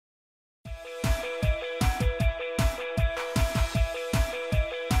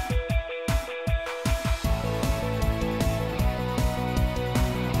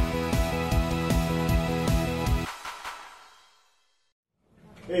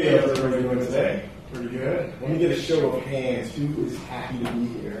Hey, how's everybody doing today? Pretty good. Let me get a show of hands. Who is happy to be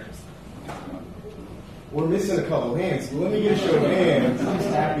here? We're missing a couple hands. So let me get a show of hands. Who's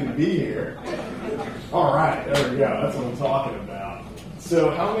happy to be here? All right, there we go. That's what I'm talking about.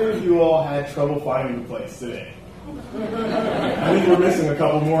 So how many of you all had trouble finding the place today? I think we're missing a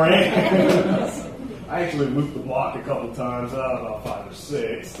couple more hands. I actually looped the block a couple times, about 5 or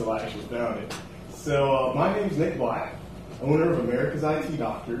 6, till I actually found it. So my name's Nick Black, owner of America's IT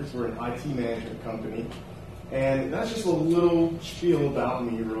Doctors. We're an IT management company. And that's just a little spiel about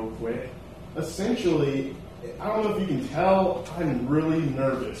me real quick. Essentially, I don't know if you can tell, I'm really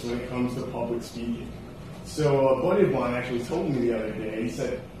nervous when it comes to public speaking. So a buddy of mine actually told me the other day, he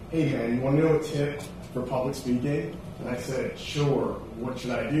said, hey man, you want to know a tip for public speaking? And I said, sure, what should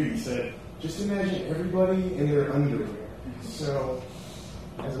I do? He said, just imagine everybody in their underwear. So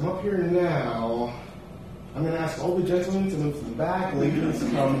as I'm up here now, I'm going to ask all the gentlemen to move to the back, ladies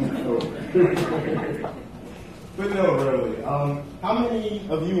come over. But no, really. How many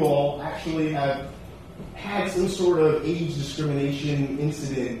of you all actually have had some sort of age discrimination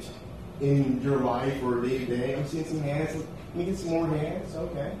incident in your life or day to day? I'm seeing some hands. Let me get some more hands.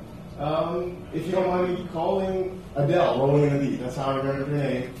 Okay. If you don't mind me calling Adele, rolling in the deep. That's how I remember her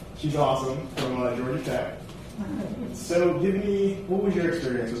name. She's awesome from Georgia Tech. So give me, what was your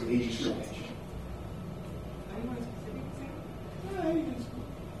experience with age discrimination?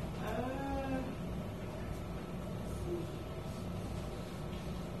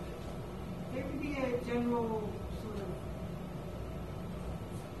 There could be a general sort of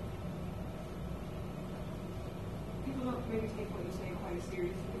people don't maybe take what you say quite as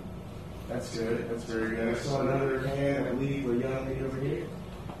seriously. That's good. That's very good. I saw another hand, I believe, a young lady over here.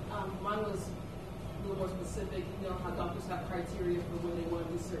 Mine was a little more specific. You know how doctors have criteria for when they want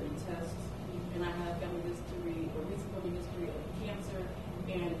to do certain tests. And I had a family history, or recent family history of cancer.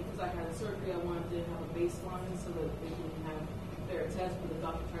 And because I had surgery, I wanted to have a baseline so that they can have their test. But the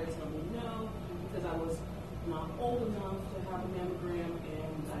doctor tried to tell me no, because I was not old enough to have a mammogram.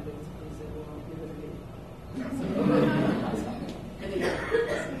 And I basically said, well, you're going to get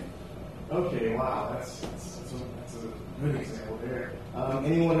it. Okay, wow, that's a good example there.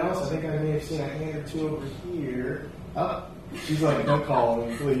 Anyone else? I think I may have seen a hand or two over here. Oh, she's like, don't call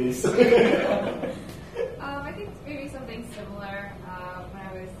me, please. I think maybe something similar. When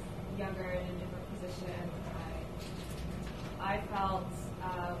I was younger in a different position, I felt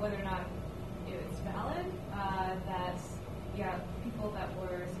whether or not it was valid that people that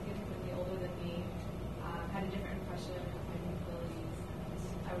were significantly older than me had a different impression of my capabilities.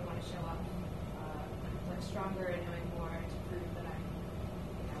 I would want to show up like stronger and knowing more to prove that I'm,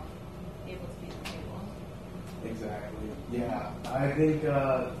 able to be at the table. Exactly. Yeah, I think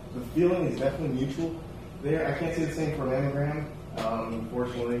the feeling is definitely mutual there. I can't say the same for a mammogram.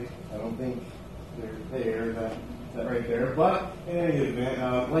 Unfortunately, I don't think they're there, that right there. But in any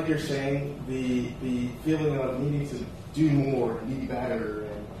event, like you're saying, the feeling of needing to do more, be better,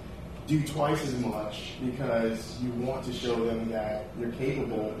 and do twice as much because you want to show them that you're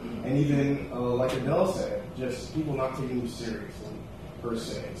capable. And even, like Adele said, just people not taking you seriously, per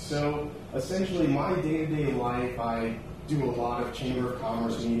se. So essentially, my day-to-day life, I do a lot of Chamber of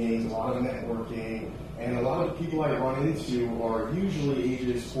Commerce meetings, a lot of networking, and a lot of the people I run into are usually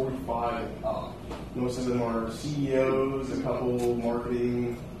ages 45 and up. Most of them are CEOs, a couple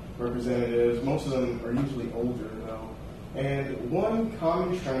marketing representatives. Most of them are usually older, though. And one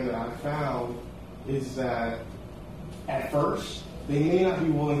common trend that I've found is that at first, they may not be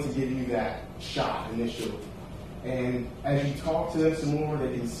willing to give you that shot initially. And as you talk to them some more,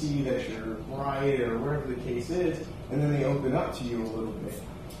 they can see that you're right or whatever the case is, and then they open up to you a little bit.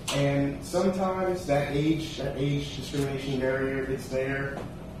 And sometimes that age discrimination barrier, it's there.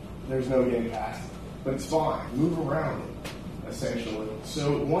 There's no getting past it. But it's fine. Move around it, essentially.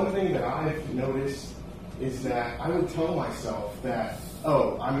 So one thing that I've noticed is that I would tell myself that,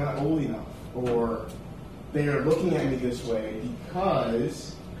 oh, I'm not old enough, or they are looking at me this way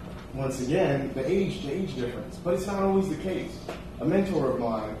because, once again, the age difference. But it's not always the case. A mentor of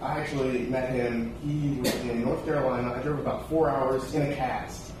mine, I actually met him, he was in North Carolina. I drove about 4 hours in a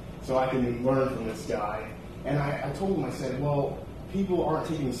cast so I can learn from this guy. And I told him, I said, well, people aren't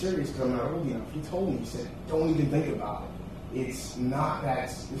taking me serious because I'm not old enough. He told me, he said, don't even think about it. It's not that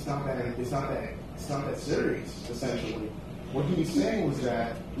serious, essentially. What he was saying was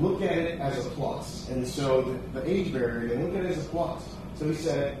that look at it as a plus. And so the age barrier, then look at it as a plus. So he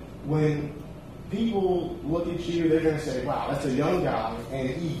said, when people look at you, they're going to say, wow, that's a young guy, and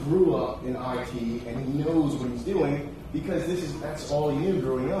he grew up in IT, and he knows what he's doing, because that's all he knew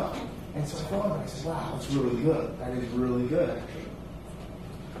growing up. And so I thought about it, I said, wow, that's really good. That is really good, actually.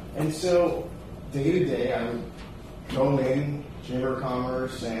 And so, day to day, I would go in, Chamber of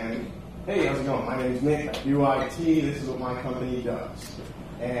Commerce, and, hey, how's it going? My name's Nick, I do IT, this is what my company does.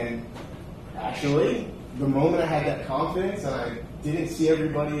 And actually, the moment I had that confidence and I didn't see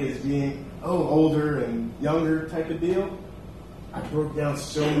everybody as being, older and younger type of deal, I broke down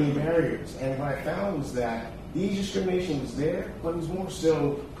so many barriers. And what I found was that the age discrimination was there, but it was more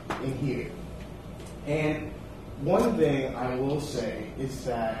so in here. And one thing I will say is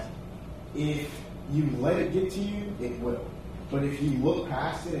that if you let it get to you, it will. But if you look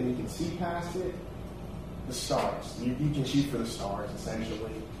past it and you can see past it, the stars. You can shoot for the stars,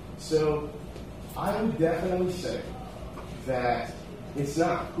 essentially. So I would definitely say that it's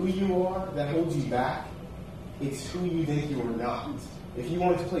not who you are that holds you back. It's who you think you are not. If you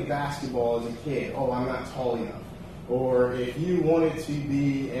wanted to play basketball as a kid, I'm not tall enough. Or if you wanted to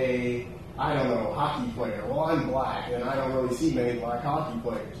be a, hockey player, I'm black and I don't really see many black hockey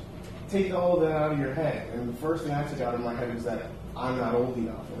players. Take all that out of your head. And the first thing I took out of my head was that I'm not old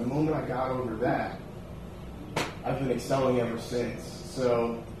enough. And the moment I got over that, I've been excelling ever since.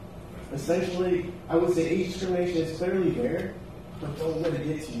 So essentially, I would say age discrimination is clearly there, but don't let it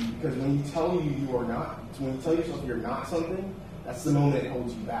get to you, because when you tell you are not, when you tell yourself you're not something, that's the moment it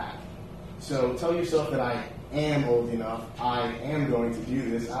holds you back. So tell yourself that I am old enough, I am going to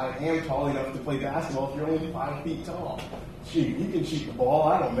do this, I am tall enough to play basketball if you're only 5 feet tall. Shoot, you can shoot the ball,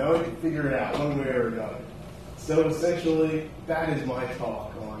 I don't know, you can figure it out one way or another. So essentially, that is my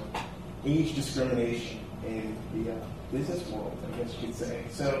talk on age discrimination in the business world, I guess you could say.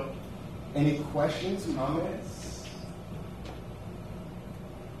 So, any questions, comments?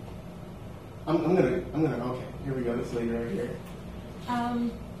 I'm gonna, okay, here we go, this lady right here.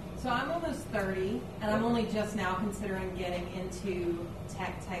 So I'm almost 30, and I'm only just now considering getting into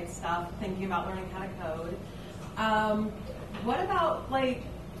tech type stuff, thinking about learning how to code. What about,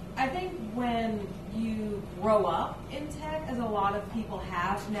 I think when you grow up in tech, as a lot of people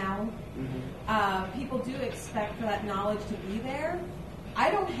have now, people do expect for that knowledge to be there.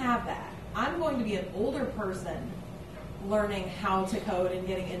 I don't have that. I'm going to be an older person learning how to code and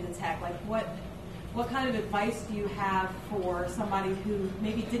getting into tech. What kind of advice do you have for somebody who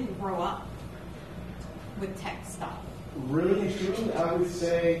maybe didn't grow up with tech stuff? Really and truly, I would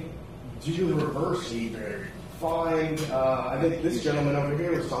say do the reverse either. Find, I think this gentleman over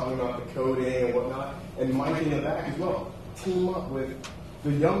here was talking about the coding and whatnot, and my thing in the back as well. Team up with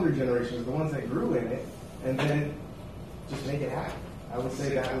the younger generations, the ones that grew in it, and then just make it happen. I would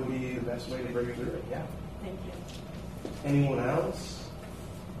say that would be the best way to break through it, yeah. Thank you. Anyone else?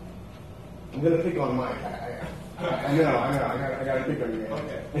 I'm going to pick on Mike. I know. I got to pick on you.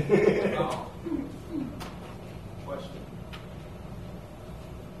 Okay. Question.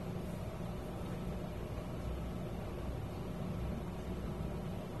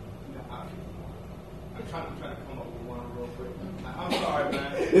 I'm trying to come up with one real quick. I'm sorry,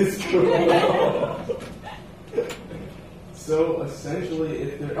 man. It's cool. So essentially,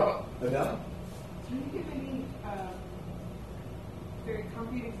 if they're Adele. Can you give any very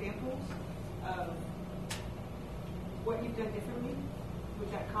concrete examples of what you've done differently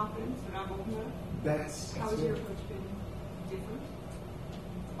with that confidence that I'm old enough? How has your approach been different?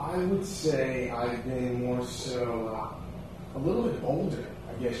 I would say I've been more so a little bit bolder,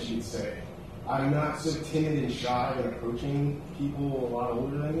 I guess you'd say. I'm not so timid and shy when approaching people a lot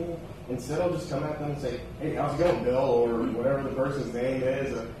older than me. Instead, I'll just come at them and say, hey, how's it going, Bill? Or whatever the person's name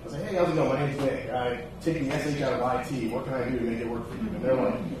is. I'll say, hey, how's it going? My name's Nick. I take the SH out of IT. What can I do to make it work for you? And they're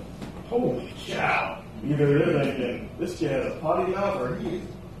like, holy cow. Either they're thinking, this kid has a potty mouth or he is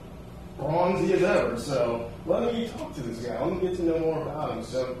bronzy as ever. So let me talk to this guy. Let me get to know more about him.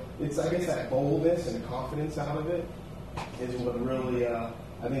 So it's, I guess, that boldness and confidence out of it is what really, I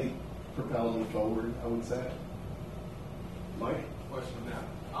think, propelled me forward, I would say. Mike? Question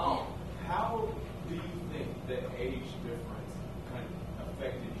now. How do you think the age difference kind of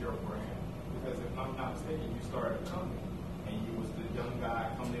affected your brand? Because if I'm not mistaken, you started a company and you was the young guy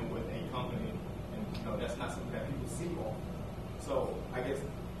coming in with a company, and that's not something that people see often. So I guess,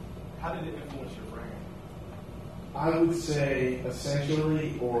 how did it influence your brand? I would say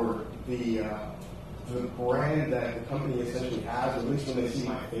essentially, or the brand that the company essentially has, or at least when they see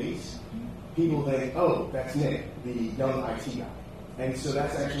my face, people think, oh, that's Nick, the young IT guy. And so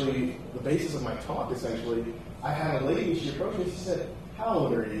that's actually the basis of my talk, essentially. I had a lady, she approached me, she said, how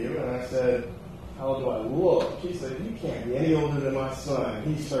old are you? And I said, how old do I look? She said, you can't be any older than my son.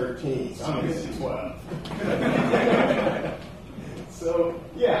 He's 13, so I'm just 12. So,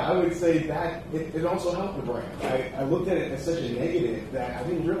 yeah, I would say that it also helped the brand. I looked at it as such a negative that I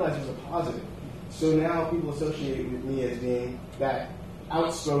didn't realize it was a positive. So now people associate with me as being that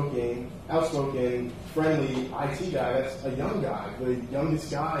outspoken, friendly IT guy that's a young guy, the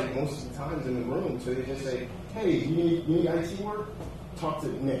youngest guy most of the times in the room. So they just say, hey, you need IT work? Talk to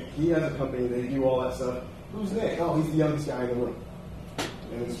Nick. He has a company, they do all that stuff. Who's Nick? Oh, he's the youngest guy in the room.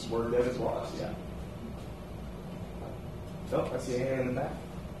 And it's worked as his boss, yeah. So, I see a hand in the back.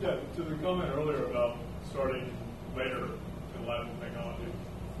 Yeah, to the comment earlier about starting later in life and technology,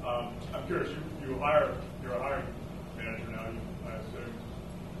 I'm curious, you're a hiring manager now, I assume.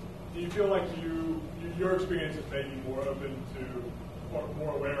 Do you feel like your experience is maybe more open to, or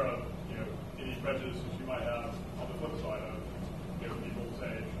more aware of, any prejudices you might have on the flip side of, people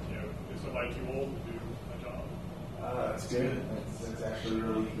say, is somebody too old to do a job? That's good. That's actually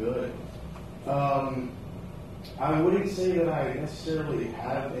really good. I wouldn't say that I necessarily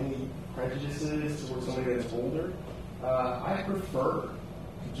have any prejudices towards somebody that's older. I prefer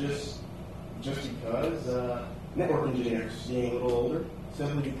just because network engineers being a little older,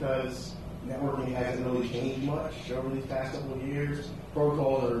 simply because networking hasn't really changed much over these past couple of years.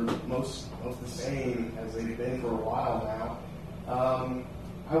 Protocols are most the same as they've been for a while now.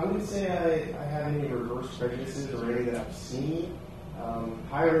 I wouldn't say I have any reverse prejudices or any that I've seen.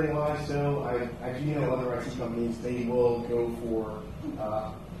 Hiring wise, though, I do know other IT companies, they will go for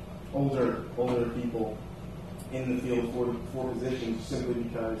older people in the field for positions simply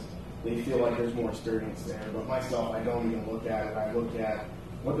because they feel like there's more experience there. But myself, I don't even look at it. I look at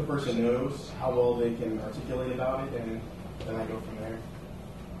what the person knows, how well they can articulate about it, and then I go from there.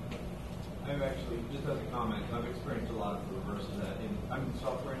 I've actually, just as a comment, I've experienced a lot of the reverse of that. I'm in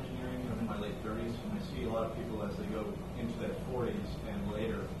software engineering, I'm in my late 30s, and I see a lot of people as they go into their 40s and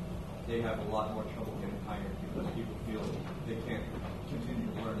later, they have a lot more trouble getting hired because people feel they can't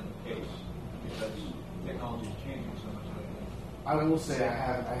continue to learn at the pace because technology is changing so much lately. I will say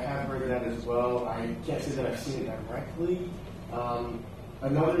I have heard that as well. I can't say that I've seen it directly.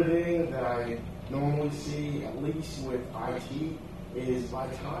 Another thing that I normally see, at least with IT, is by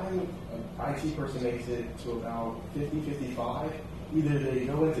the time an IT person makes it to about 50, 55, either they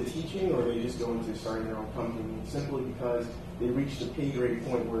go into teaching or they just go into starting their own company, simply because they reach the pay grade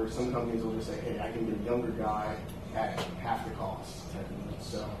point where some companies will just say, hey, I can get a younger guy at half the cost.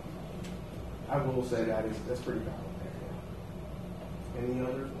 So I will say that's pretty valid there. Any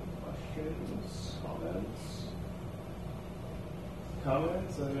other questions, comments? I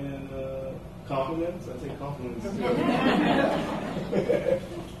mean, compliments? I take compliments too.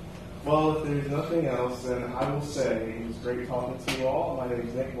 Well, if there's nothing else, then I will say it was great talking to you all. My name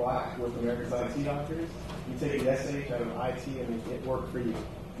is Nick Black with America's IT Doctors. You take the SH out of IT and make it work for you.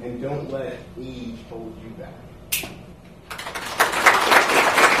 And don't let age hold you back.